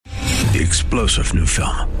The explosive new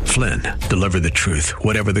film, Flynn, deliver the truth,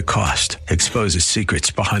 whatever the cost. Exposes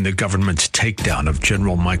secrets behind the government's takedown of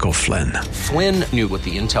General Michael Flynn. Flynn knew what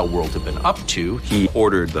the intel world had been up to. He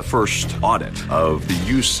ordered the first audit of the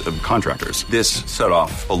use of contractors. This set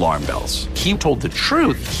off alarm bells. He told the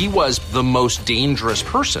truth. He was the most dangerous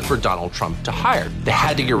person for Donald Trump to hire. They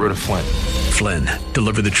had to get rid of Flynn. Flynn,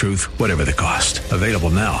 deliver the truth, whatever the cost. Available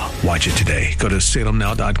now. Watch it today. Go to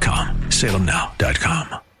salemnow.com.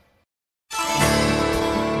 salemnow.com.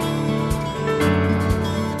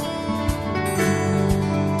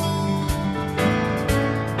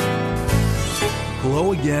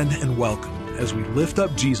 Hello again and welcome as we lift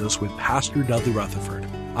up Jesus with Pastor Dudley Rutherford.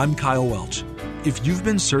 I'm Kyle Welch. If you've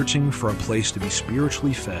been searching for a place to be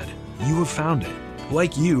spiritually fed, you have found it.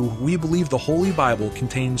 Like you, we believe the Holy Bible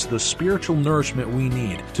contains the spiritual nourishment we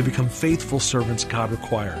need to become faithful servants God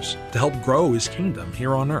requires to help grow His kingdom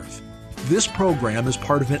here on earth. This program is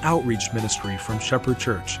part of an outreach ministry from Shepherd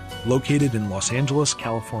Church, located in Los Angeles,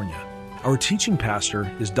 California. Our teaching pastor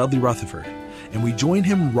is Dudley Rutherford, and we join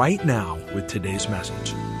him right now with today's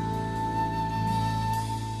message.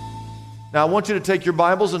 Now I want you to take your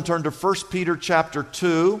Bibles and turn to 1 Peter chapter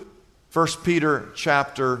 2. 1 Peter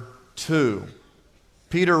chapter 2.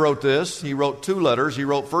 Peter wrote this. He wrote two letters. He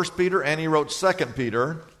wrote 1 Peter and he wrote 2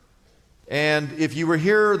 Peter. And if you were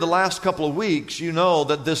here the last couple of weeks, you know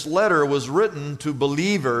that this letter was written to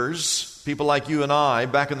believers, people like you and I,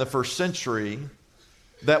 back in the first century,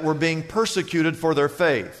 that were being persecuted for their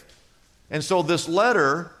faith. And so this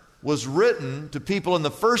letter was written to people in the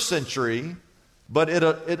first century, but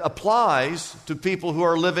it applies to people who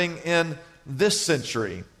are living in this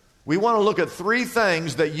century. We want to look at three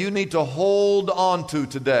things that you need to hold on to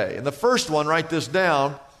today. And the first one, write this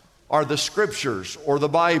down, are the Scriptures or the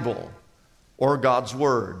Bible or God's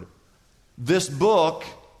Word. This book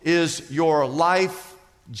is your life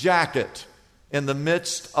jacket in the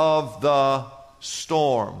midst of the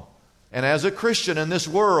storm. And as a Christian in this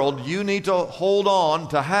world, you need to hold on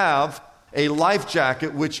to have a life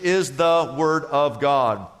jacket, which is the Word of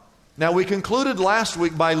God. Now, we concluded last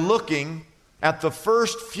week by looking at the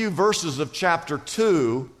first few verses of chapter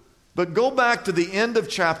 2, but go back to the end of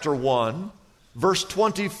chapter 1, verse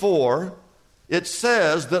 24. It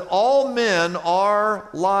says that all men are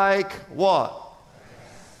like what?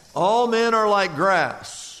 All men are like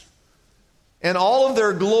grass. And all of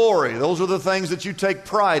their glory, those are the things that you take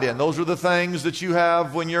pride in. Those are the things that you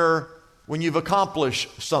have when you've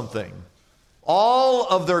accomplished something. All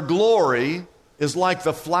of their glory is like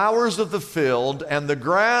the flowers of the field, and the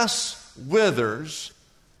grass withers,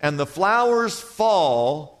 and the flowers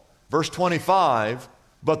fall, verse 25,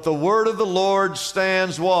 but the word of the Lord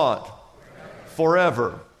stands what?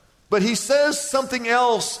 Forever. But he says something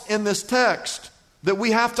else in this text that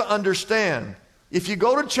we have to understand. If you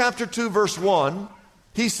go to chapter 2, verse 1,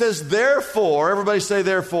 he says, therefore, everybody say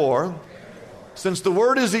therefore, since the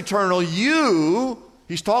word is eternal,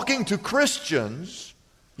 he's talking to Christians,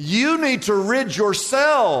 you need to rid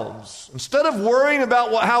yourselves. Instead of worrying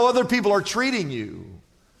about how other people are treating you,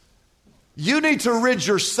 you need to rid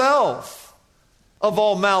yourself of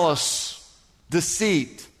all malice,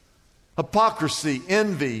 deceit, hypocrisy,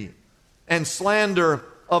 envy, and slander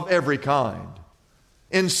of every kind.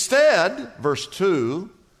 Instead, verse 2,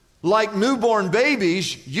 like newborn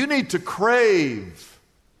babies, you need to crave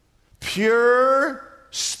pure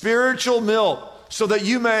spiritual milk so that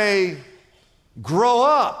you may grow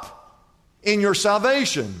up in your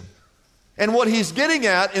salvation. And what he's getting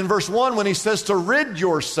at in verse 1 when he says to rid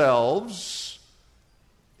yourselves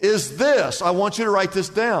is this. I want you to write this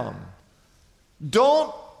down.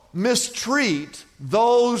 Don't mistreat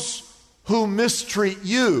those who mistreat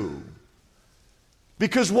you.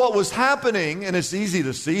 Because what was happening, and it's easy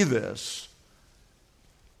to see this,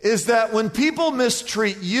 is that when people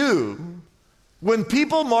mistreat you, when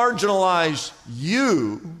people marginalize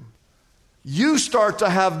you, you start to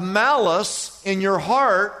have malice in your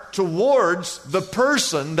heart towards the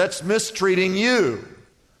person that's mistreating you.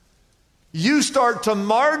 You start to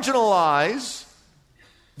marginalize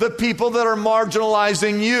the people that are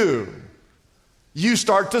marginalizing you. You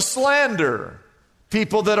start to slander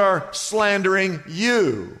people that are slandering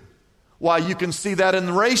you. Why, you can see that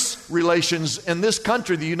in race relations in this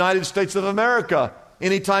country, the United States of America.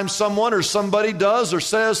 Anytime someone or somebody does or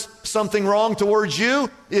says something wrong towards you,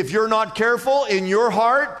 if you're not careful in your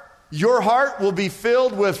heart will be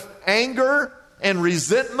filled with anger and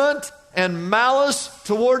resentment and malice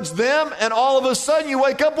towards them. And all of a sudden you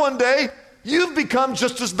wake up one day, you've become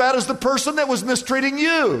just as bad as the person that was mistreating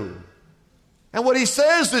you. And what he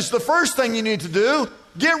says is the first thing you need to do,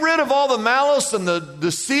 get rid of all the malice and the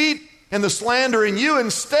deceit and the slander in you.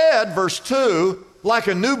 Instead, verse 2, like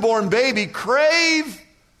a newborn baby, crave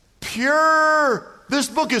pure. This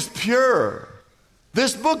book is pure.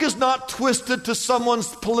 This book is not twisted to someone's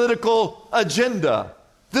political agenda.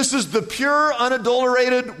 This is the pure,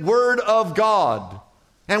 unadulterated Word of God.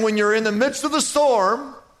 And when you're in the midst of the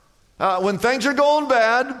storm, when things are going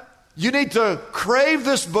bad, you need to crave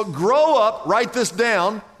this book, grow up, write this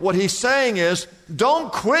down. What he's saying is,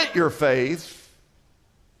 don't quit your faith,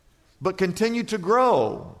 but continue to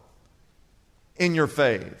grow in your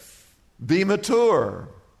faith. Be mature.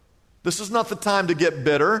 This is not the time to get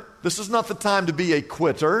bitter. This is not the time to be a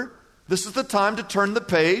quitter. This is the time to turn the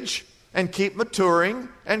page and keep maturing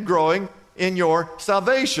and growing in your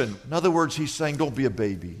salvation. In other words, he's saying, don't be a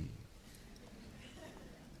baby.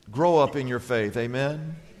 Grow up in your faith.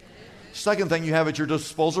 Amen? Second thing you have at your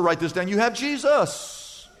disposal, write this down, you have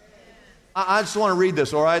Jesus. I just want to read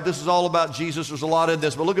this, all right? This is all about Jesus. There's a lot in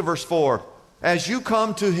this, but look at verse 4. As you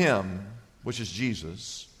come to him, which is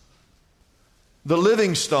Jesus, the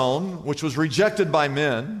living stone, which was rejected by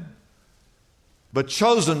men, but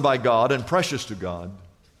chosen by God and precious to God,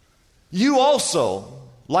 you also,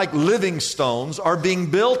 like living stones, are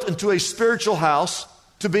being built into a spiritual house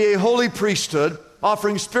to be a holy priesthood,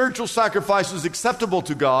 offering spiritual sacrifices acceptable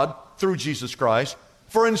to God through Jesus Christ.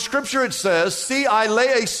 For in Scripture it says, see, I lay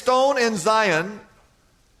a stone in Zion,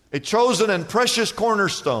 a chosen and precious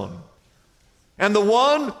cornerstone. And the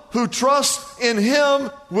one who trusts in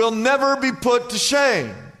him will never be put to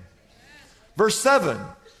shame. Verse 7.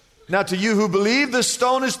 Now to you who believe, this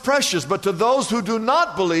stone is precious, but to those who do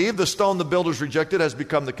not believe, the stone the builders rejected has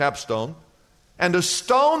become the capstone, and a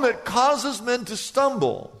stone that causes men to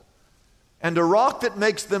stumble, and a rock that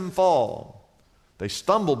makes them fall. They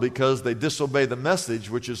stumble because they disobey the message,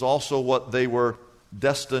 which is also what they were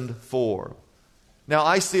destined for. Now,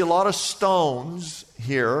 I see a lot of stones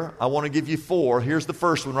here. I want to give you 4. Here's the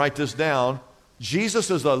first one. Write this down.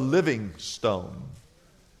 Jesus is a living stone.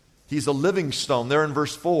 He's a living stone. There in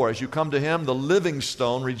verse 4, as you come to him, the living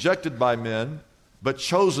stone, rejected by men, but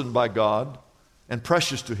chosen by God and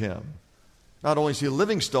precious to him. Not only is he a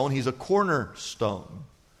living stone, he's a cornerstone.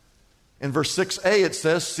 In verse 6a, it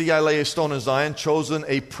says, see, I lay a stone in Zion, chosen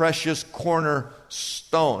a precious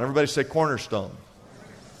cornerstone. Everybody say cornerstone.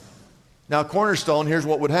 Now, cornerstone, here's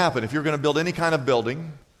what would happen. If you're going to build any kind of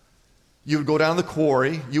building, you would go down the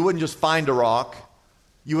quarry. You wouldn't just find a rock.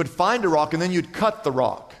 You would find a rock, and then you'd cut the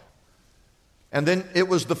rock. And then it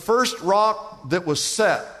was the first rock that was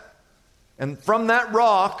set. And from that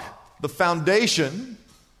rock, the foundation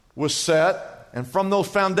was set. And from those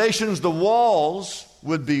foundations, the walls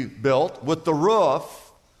would be built with the roof.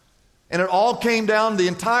 And it all came down, the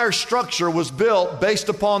entire structure was built based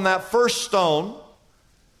upon that first stone,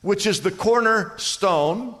 which is the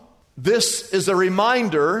cornerstone. This is a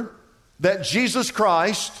reminder that Jesus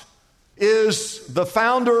Christ is the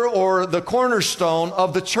founder or the cornerstone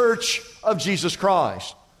of the church of Jesus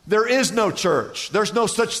Christ. There is no church. There's no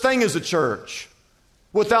such thing as a church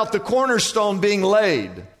without the cornerstone being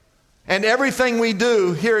laid. And everything we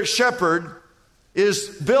do here at Shepherd is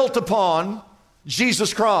built upon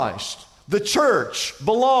Jesus Christ. The church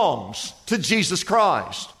belongs to Jesus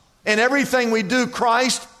Christ. And everything we do,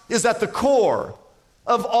 Christ is at the core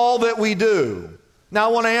of all that we do. Now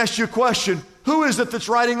I want to ask you a question. Who is it that's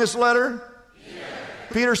writing this letter? Peter.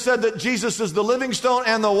 Peter said that Jesus is the living stone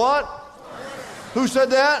and the what? Who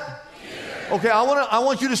said that? Peter. Okay, I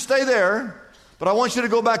want you to stay there, but I want you to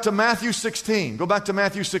go back to Matthew 16. Go back to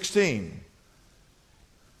Matthew 16.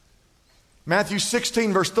 Matthew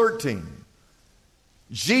 16, verse 13.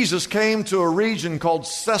 Jesus came to a region called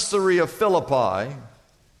Caesarea Philippi,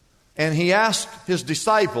 and he asked his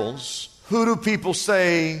disciples, who do people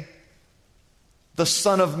say the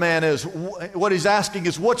Son of Man is? What he's asking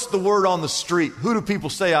is, what's the word on the street? Who do people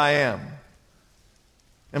say I am?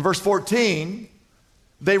 In verse 14,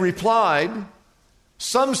 they replied,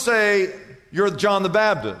 some say you're John the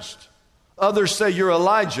Baptist. Others say you're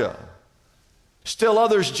Elijah. Still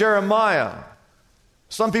others, Jeremiah.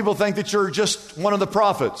 Some people think that you're just one of the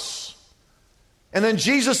prophets. And then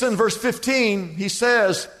Jesus in verse 15, he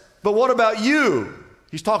says, but what about you?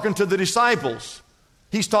 He's talking to the disciples.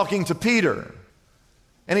 He's talking to Peter.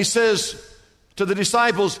 And he says to the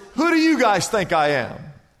disciples, who do you guys think I am?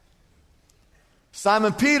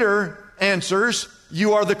 Simon Peter answers,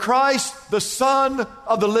 you are the Christ, the Son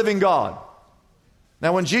of the living God.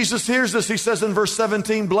 Now when Jesus hears this, he says in verse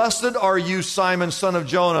 17, blessed are you, Simon, son of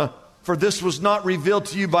Jonah, for this was not revealed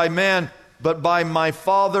to you by man, but by my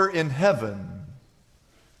Father in heaven.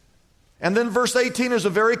 And then verse 18 is a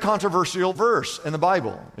very controversial verse in the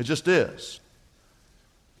Bible. It just is.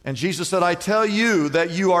 And Jesus said, I tell you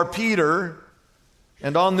that you are Peter,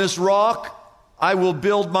 and on this rock I will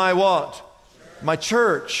build my what? My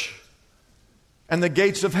church. And the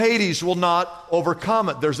gates of Hades will not overcome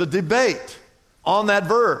it. There's a debate on that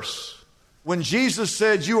verse. When Jesus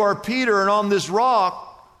said, you are Peter, and on this rock,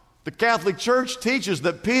 the Catholic Church teaches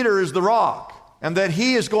that Peter is the rock, and that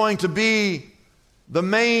he is going to be the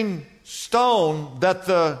main stone that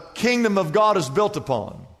the kingdom of God is built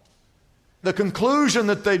upon. The conclusion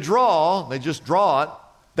that they just draw it,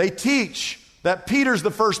 they teach that Peter's the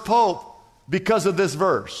first pope because of this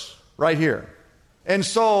verse right here. And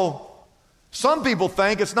so some people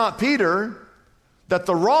think it's not Peter, that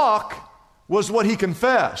the rock was what he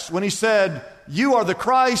confessed when he said, you are the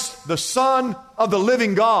Christ, the Son of the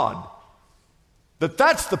living God.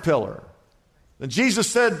 That's the pillar. Then Jesus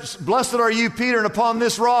said, blessed are you, Peter, and upon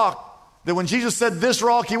this rock. That when Jesus said this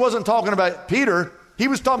rock, he wasn't talking about Peter. He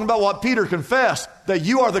was talking about what Peter confessed, that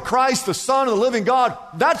you are the Christ, the Son of the living God.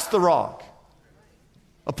 That's the rock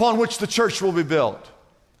upon which the church will be built.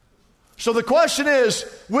 So the question is,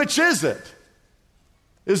 which is it?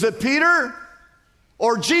 Is it Peter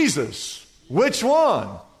or Jesus? Which one?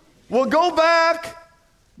 Well, go back.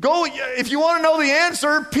 If you want to know the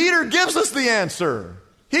answer, Peter gives us the answer.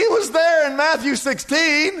 He was there in Matthew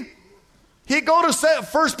 16. He go to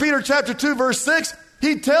 1 Peter chapter 2, verse 6.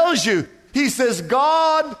 He tells you, he says,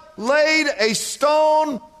 God laid a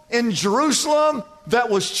stone in Jerusalem that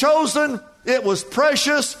was chosen. It was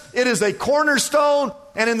precious. It is a cornerstone.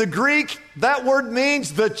 And in the Greek, that word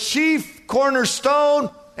means the chief cornerstone.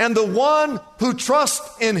 And the one who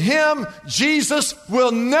trusts in him, Jesus,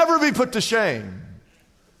 will never be put to shame.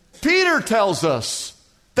 Peter tells us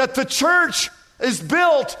that the church is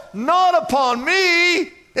built not upon me.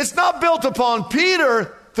 It's not built upon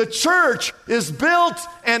Peter. The church is built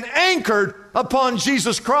and anchored upon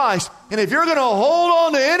Jesus Christ. And if you're going to hold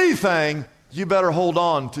on to anything, you better hold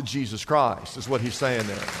on to Jesus Christ, is what he's saying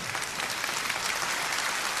there.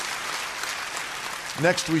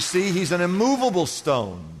 Next we see he's an immovable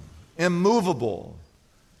stone. Immovable.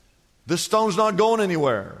 This stone's not going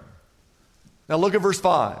anywhere. Now look at verse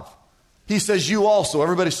 5. He says, you also.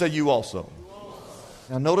 Everybody say, you also.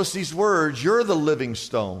 Now notice these words. You're the living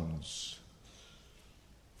stones.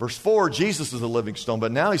 Verse 4, Jesus is the living stone.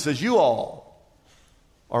 But now he says, you all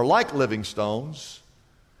are like living stones.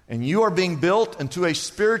 And you are being built into a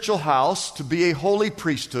spiritual house to be a holy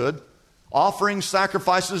priesthood, offering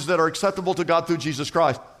sacrifices that are acceptable to God through Jesus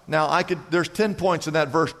Christ. Now, there's 10 points in that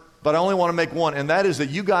verse, but I only want to make one, and that is that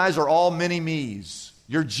you guys are all mini-me's.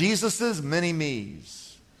 You're Jesus's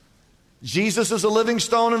mini-me's. Jesus is a living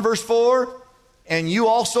stone in verse 4, and you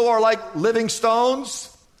also are like living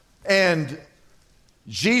stones. And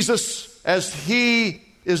Jesus, as he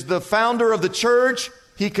is the founder of the church,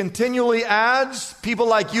 he continually adds people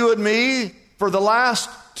like you and me for the last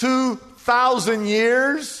 2,000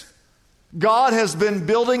 years. God has been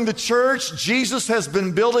building the church. Jesus has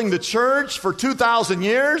been building the church for 2,000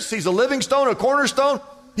 years. He's a living stone, a cornerstone.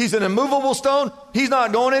 He's an immovable stone. He's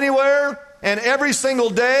not going anywhere. And every single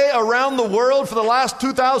day around the world for the last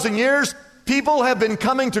 2,000 years, people have been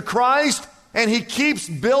coming to Christ, and he keeps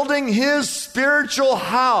building his spiritual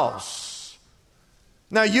house.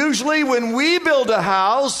 Now, usually when we build a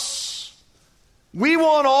house, we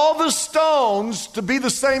want all the stones to be the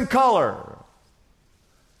same color.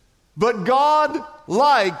 But God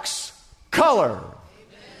likes color.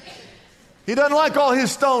 He doesn't like all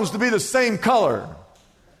his stones to be the same color.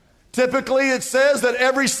 Typically, it says that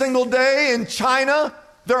every single day in China,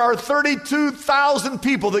 there are 32,000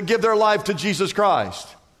 people that give their life to Jesus Christ.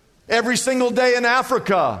 Every single day in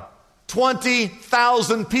Africa,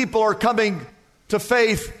 20,000 people are coming to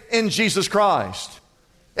faith in Jesus Christ.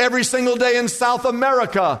 Every single day in South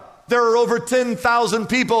America, there are over 10,000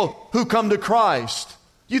 people who come to Christ.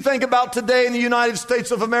 You think about today in the United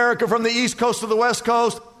States of America, from the East Coast to the West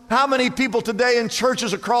Coast, how many people today in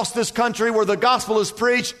churches across this country where the gospel is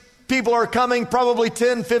preached, people are coming, probably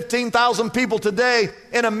 10, 15,000 people today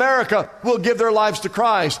in America will give their lives to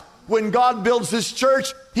Christ. When God builds his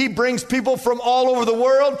church, he brings people from all over the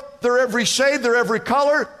world. They're every shade, they're every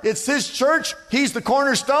color. It's his church. He's the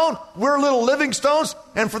cornerstone. We're little living stones.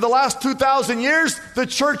 And for the last 2,000 years, the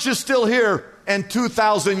church is still here. And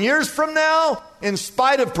 2,000 years from now, in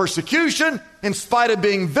spite of persecution, in spite of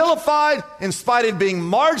being vilified, in spite of being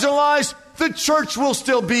marginalized, the church will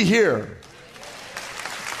still be here.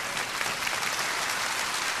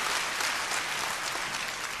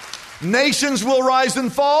 Nations will rise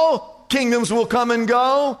and fall. Kingdoms will come and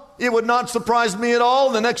go. It would not surprise me at all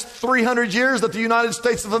in the next 300 years that the United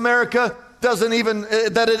States of America doesn't even,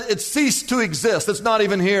 that it ceased to exist. It's not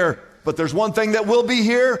even here. But there's one thing that will be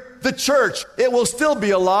here, the church. It will still be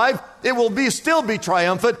alive. It will still be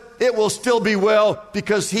triumphant. It will still be well,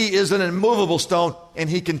 because he is an immovable stone, and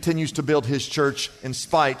he continues to build his church in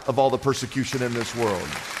spite of all the persecution in this world.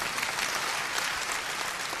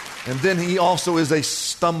 And then he also is a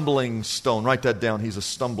stumbling stone. Write that down. He's a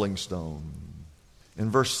stumbling stone.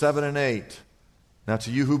 In verse 7 and 8, now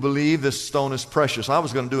to you who believe, this stone is precious. I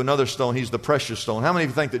was going to do another stone. He's the precious stone. How many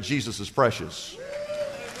of you think that Jesus is precious?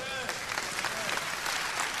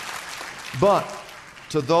 But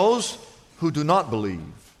to those who do not believe,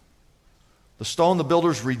 the stone the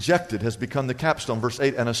builders rejected has become the capstone. Verse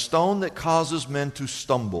 8, and a stone that causes men to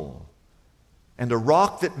stumble, and a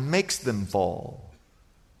rock that makes them fall.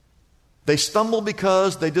 They stumble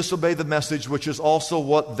because they disobey the message, which is also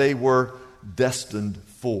what they were destined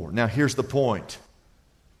for. Now here's the point.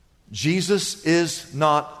 Jesus is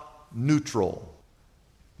not neutral.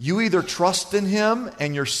 You either trust in him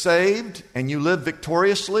and you're saved and you live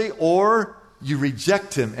victoriously, or you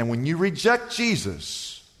reject him. And when you reject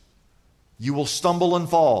Jesus, you will stumble and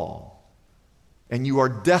fall, and you are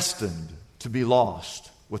destined to be lost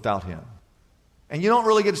without him. And you don't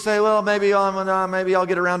really get to say, well, maybe I'll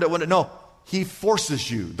get around to it one day. No, he forces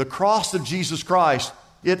you. The cross of Jesus Christ,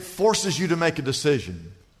 it forces you to make a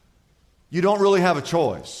decision. You don't really have a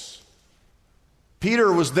choice.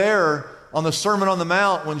 Peter was there on the Sermon on the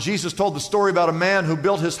Mount when Jesus told the story about a man who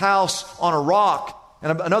built his house on a rock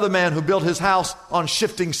and another man who built his house on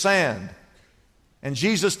shifting sand. And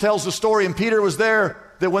Jesus tells the story, and Peter was there,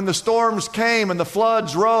 that when the storms came and the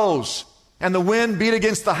floods rose and the wind beat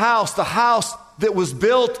against the house that was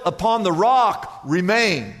built upon the rock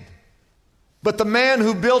remained. But the man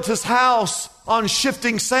who built his house on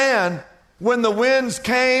shifting sand, when the winds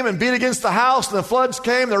came and beat against the house and the floods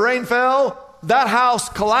came, the rain fell, that house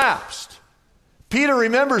collapsed. Peter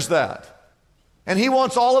remembers that. And he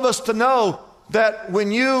wants all of us to know that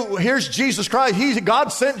here's Jesus Christ. God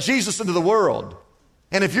sent Jesus into the world.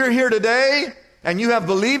 And if you're here today and you have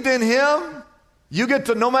believed in him, you get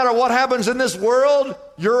to, no matter what happens in this world,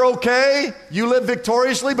 you're okay. You live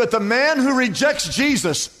victoriously. But the man who rejects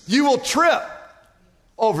Jesus, you will trip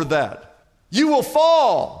over that. You will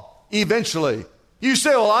fall eventually. You say,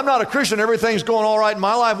 well, I'm not a Christian. Everything's going all right in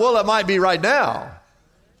my life. Well, it might be right now.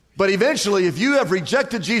 But eventually, if you have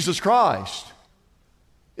rejected Jesus Christ,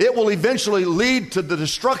 it will eventually lead to the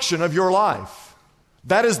destruction of your life.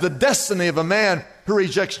 That is the destiny of a man who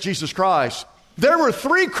rejects Jesus Christ. There were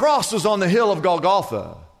 3 crosses on the hill of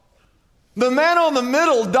Golgotha. The man on the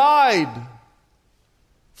middle died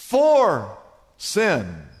for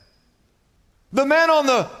sin. The man on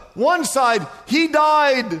the one side, he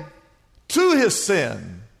died to his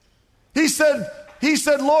sin. He said,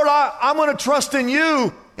 Lord, I'm going to trust in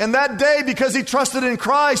you. And that day, because he trusted in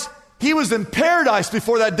Christ, he was in paradise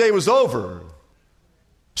before that day was over.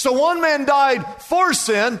 So one man died for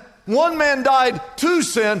sin, one man died to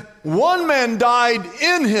sin, one man died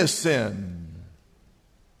in his sin.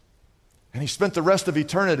 And he spent the rest of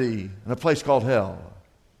eternity in a place called hell.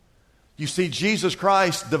 You see, Jesus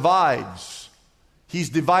Christ divides. He's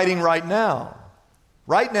dividing right now.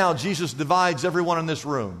 Right now, Jesus divides everyone in this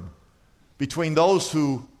room between those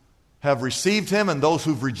who have received him and those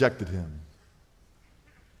who've rejected him.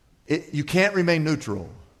 You can't remain neutral.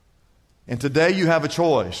 And today you have a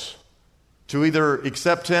choice to either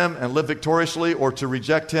accept him and live victoriously, or to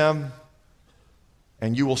reject him,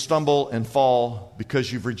 and you will stumble and fall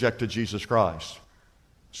because you've rejected Jesus Christ.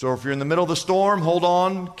 So if you're in the middle of the storm, hold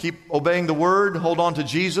on, keep obeying the word, hold on to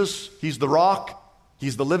Jesus. He's the rock,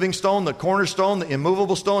 he's the living stone, the cornerstone, the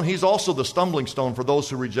immovable stone. He's also the stumbling stone for those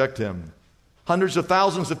who reject him. Hundreds of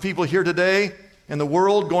thousands of people here today in the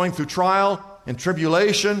world going through trial and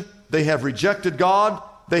tribulation. They have rejected God.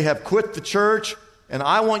 They have quit the church. And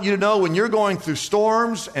I want you to know, when you're going through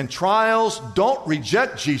storms and trials, don't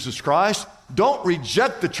reject Jesus Christ. Don't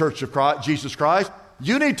reject the church of Christ, Jesus Christ.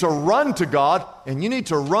 You need to run to God, and you need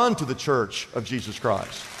to run to the church of Jesus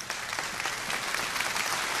Christ.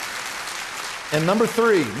 And number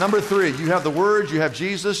three, you have the Word, you have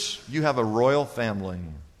Jesus, you have a royal family.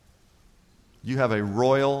 You have a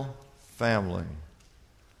royal family.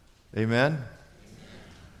 Amen?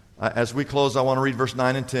 As we close, I want to read verse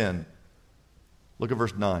 9 and 10. Look at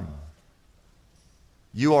verse 9.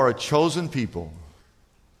 You are a chosen people.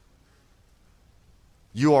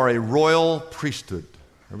 You are a royal priesthood.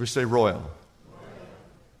 Everybody say royal.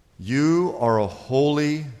 You are a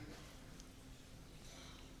holy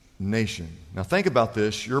nation. Now think about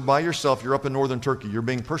this. You're by yourself. You're up in northern Turkey. You're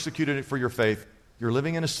being persecuted for your faith. You're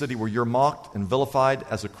living in a city where you're mocked and vilified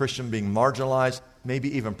as a Christian, being marginalized,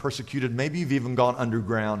 maybe even persecuted. Maybe you've even gone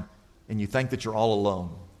underground, and you think that you're all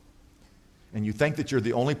alone. and you think that you're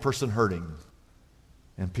the only person hurting.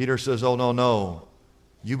 And Peter says, oh, no.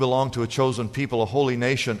 You belong to a chosen people, a holy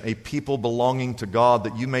nation, a people belonging to God,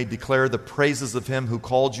 that you may declare the praises of Him who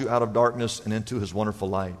called you out of darkness and into His wonderful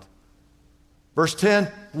light. Verse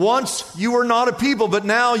 10, once you were not a people, but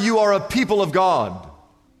now you are a people of God.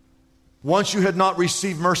 Once you had not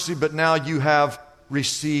received mercy, but now you have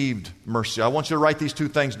received mercy. I want you to write these two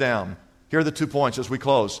things down. Here are the 2 points as we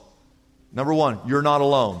close. Number one, you're not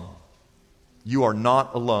alone. You are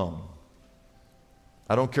not alone.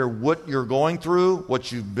 I don't care what you're going through,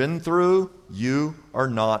 what you've been through, you are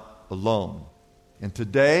not alone. And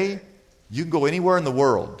today, you can go anywhere in the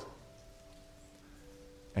world,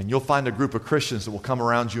 and you'll find a group of Christians that will come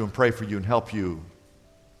around you and pray for you and help you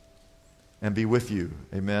and be with you.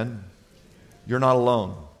 Amen? You're not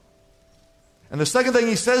alone. And the second thing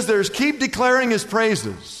he says there is keep declaring His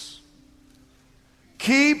praises.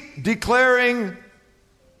 Keep declaring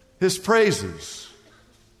His praises.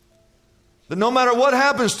 That no matter what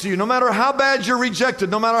happens to you, no matter how bad you're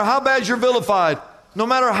rejected, no matter how bad you're vilified, no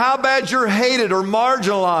matter how bad you're hated or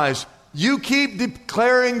marginalized, you keep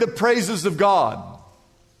declaring the praises of God.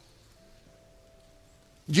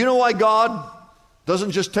 Do you know why God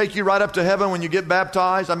doesn't just take you right up to heaven when you get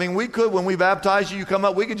baptized? I mean, we could, when we baptize you, you come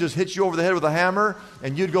up, we could just hit you over the head with a hammer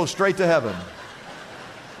and you'd go straight to heaven.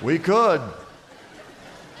 We could.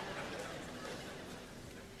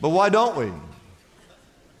 But why don't we?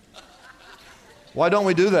 Why don't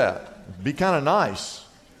we do that? It'd be kind of nice.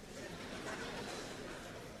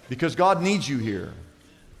 Because God needs you here.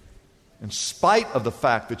 In spite of the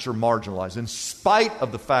fact that you're marginalized, in spite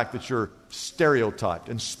of the fact that you're stereotyped,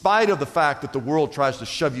 in spite of the fact that the world tries to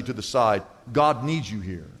shove you to the side, God needs you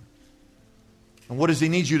here. And what does He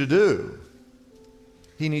need you to do?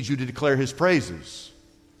 He needs you to declare His praises.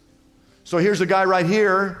 So here's a guy right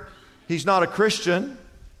here. He's not a Christian.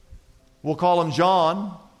 We'll call him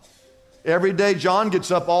John. Every day John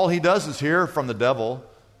gets up, all he does is hear from the devil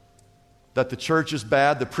that the church is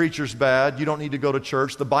bad, the preacher's bad, you don't need to go to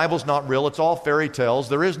church, the Bible's not real, it's all fairy tales,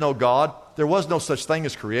 there is no God, there was no such thing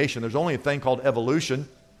as creation, there's only a thing called evolution,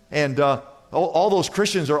 and all those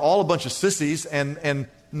Christians are all a bunch of sissies, and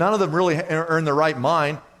none of them really are in their right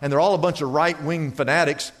mind, and they're all a bunch of right-wing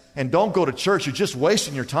fanatics, and don't go to church, you're just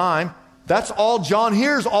wasting your time. That's all John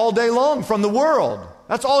hears all day long from the world.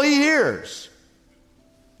 That's all he hears.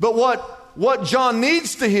 But what John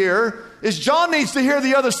needs to hear is John needs to hear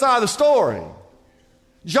the other side of the story.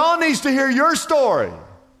 John needs to hear your story.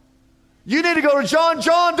 You need to go to John.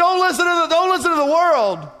 John, don't listen to the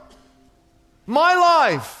world. My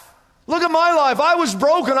life. Look at my life. I was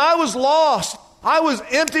broken. I was lost. I was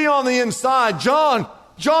empty on the inside. John,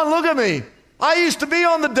 look at me. I used to be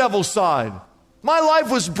on the devil's side. My life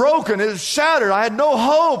was broken. It was shattered. I had no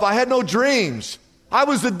hope. I had no dreams. I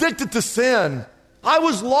was addicted to sin. I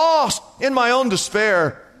was lost in my own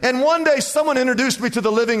despair. And one day someone introduced me to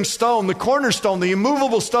the living stone, the cornerstone, the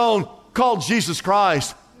immovable stone called Jesus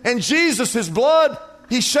Christ. And Jesus, His blood,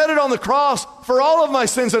 He shed it on the cross for all of my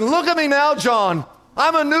sins. And look at me now, John.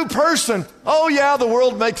 I'm a new person. Oh yeah, the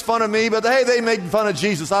world makes fun of me, but hey, they make fun of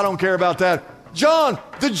Jesus. I don't care about that. John,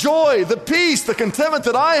 the joy, the peace, the contentment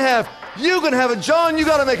that I have, you can have it. John, you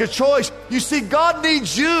got to make a choice. You see, God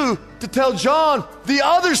needs you to tell John the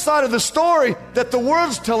other side of the story that the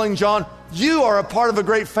world's telling John. You are a part of a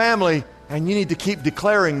great family, and you need to keep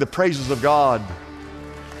declaring the praises of God.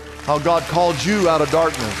 How God called you out of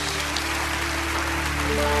darkness.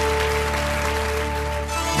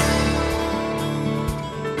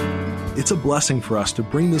 It's a blessing for us to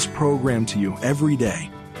bring this program to you every day.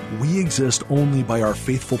 We exist only by our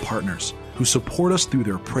faithful partners who support us through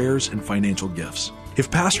their prayers and financial gifts.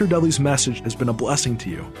 If Pastor Dudley's message has been a blessing to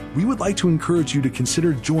you, we would like to encourage you to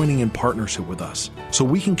consider joining in partnership with us so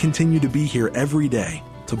we can continue to be here every day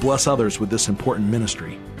to bless others with this important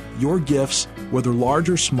ministry. Your gifts, whether large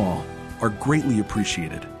or small, are greatly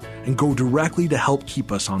appreciated and go directly to help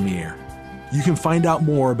keep us on the air. You can find out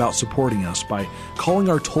more about supporting us by calling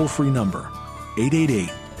our toll-free number,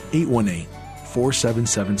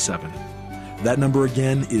 888-818-4777. That number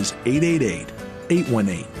again is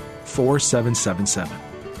 888-818-4777.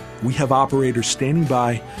 We have operators standing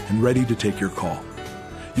by and ready to take your call.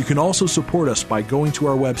 You can also support us by going to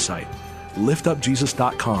our website,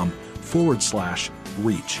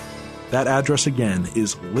 liftupjesus.com/reach. That address again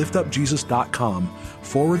is liftupjesus.com/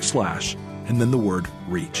 and then the word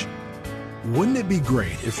reach. Wouldn't it be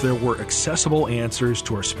great if there were accessible answers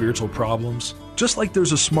to our spiritual problems? Just like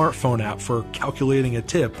there's a smartphone app for calculating a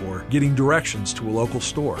tip or getting directions to a local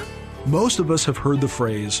store. Most of us have heard the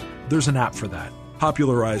phrase, "there's an app for that,"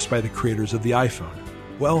 popularized by the creators of the iPhone.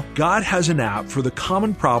 Well, God has an app for the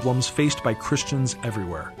common problems faced by Christians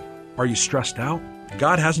everywhere. Are you stressed out?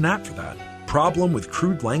 God has an app for that. Problem with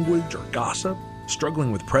crude language or gossip?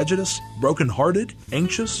 Struggling with prejudice? Brokenhearted?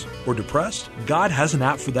 Anxious? Or depressed? God has an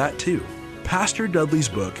app for that too. Pastor Dudley's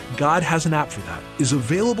book, God Has an App for That, is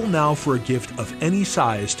available now for a gift of any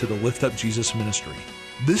size to the Lift Up Jesus ministry.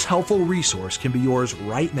 This helpful resource can be yours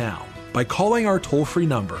right now by calling our toll-free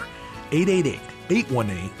number,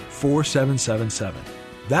 888-818-4777.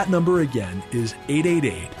 That number again is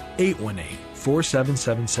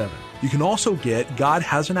 888-818-4777. You can also get God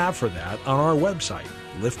Has an App for That on our website,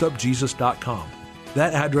 liftupjesus.com.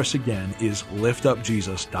 That address again is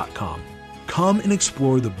liftupjesus.com. Come and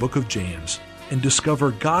explore the book of James and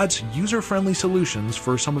discover God's user-friendly solutions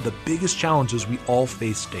for some of the biggest challenges we all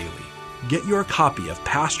face daily. Get your copy of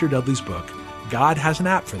Pastor Dudley's book, God Has an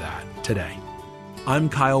App for That, today. I'm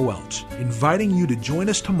Kyle Welch, inviting you to join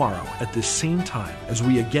us tomorrow at this same time as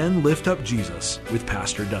we again lift up Jesus with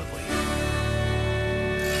Pastor Dudley.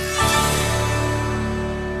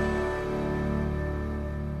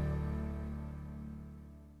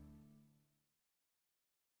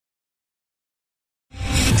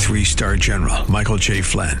 Three-star General Michael J.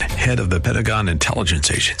 Flynn, head of the Pentagon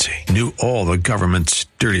Intelligence Agency, knew all the government's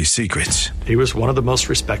dirty secrets. He was one of the most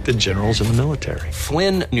respected generals in the military.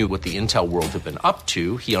 Flynn knew what the intel world had been up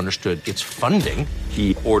to. He understood its funding.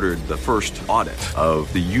 He ordered the first audit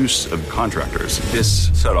of the use of contractors. This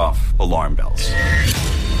set off alarm bells.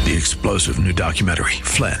 The explosive new documentary,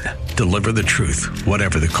 Flynn, Deliver the Truth,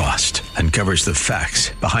 Whatever the Cost, uncovers the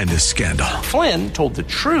facts behind this scandal. Flynn told the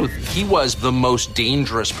truth. He was the most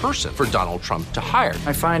dangerous person for Donald Trump to hire.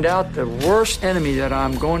 I find out the worst enemy that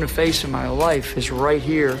I'm going to face in my life is right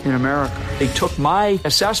here in America. They took my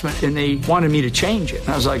assessment and they wanted me to change it. And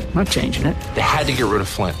I was like, I'm not changing it. They had to get rid of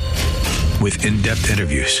Flynn. With in-depth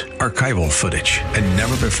interviews, archival footage, and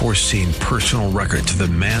never-before-seen personal records of the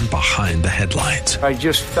man behind the headlines. I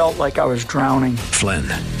just felt like I was drowning. Flynn,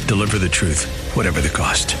 Deliver the Truth, Whatever the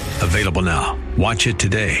Cost. Available now. Watch it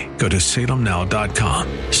today. Go to salemnow.com.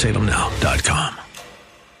 salemnow.com.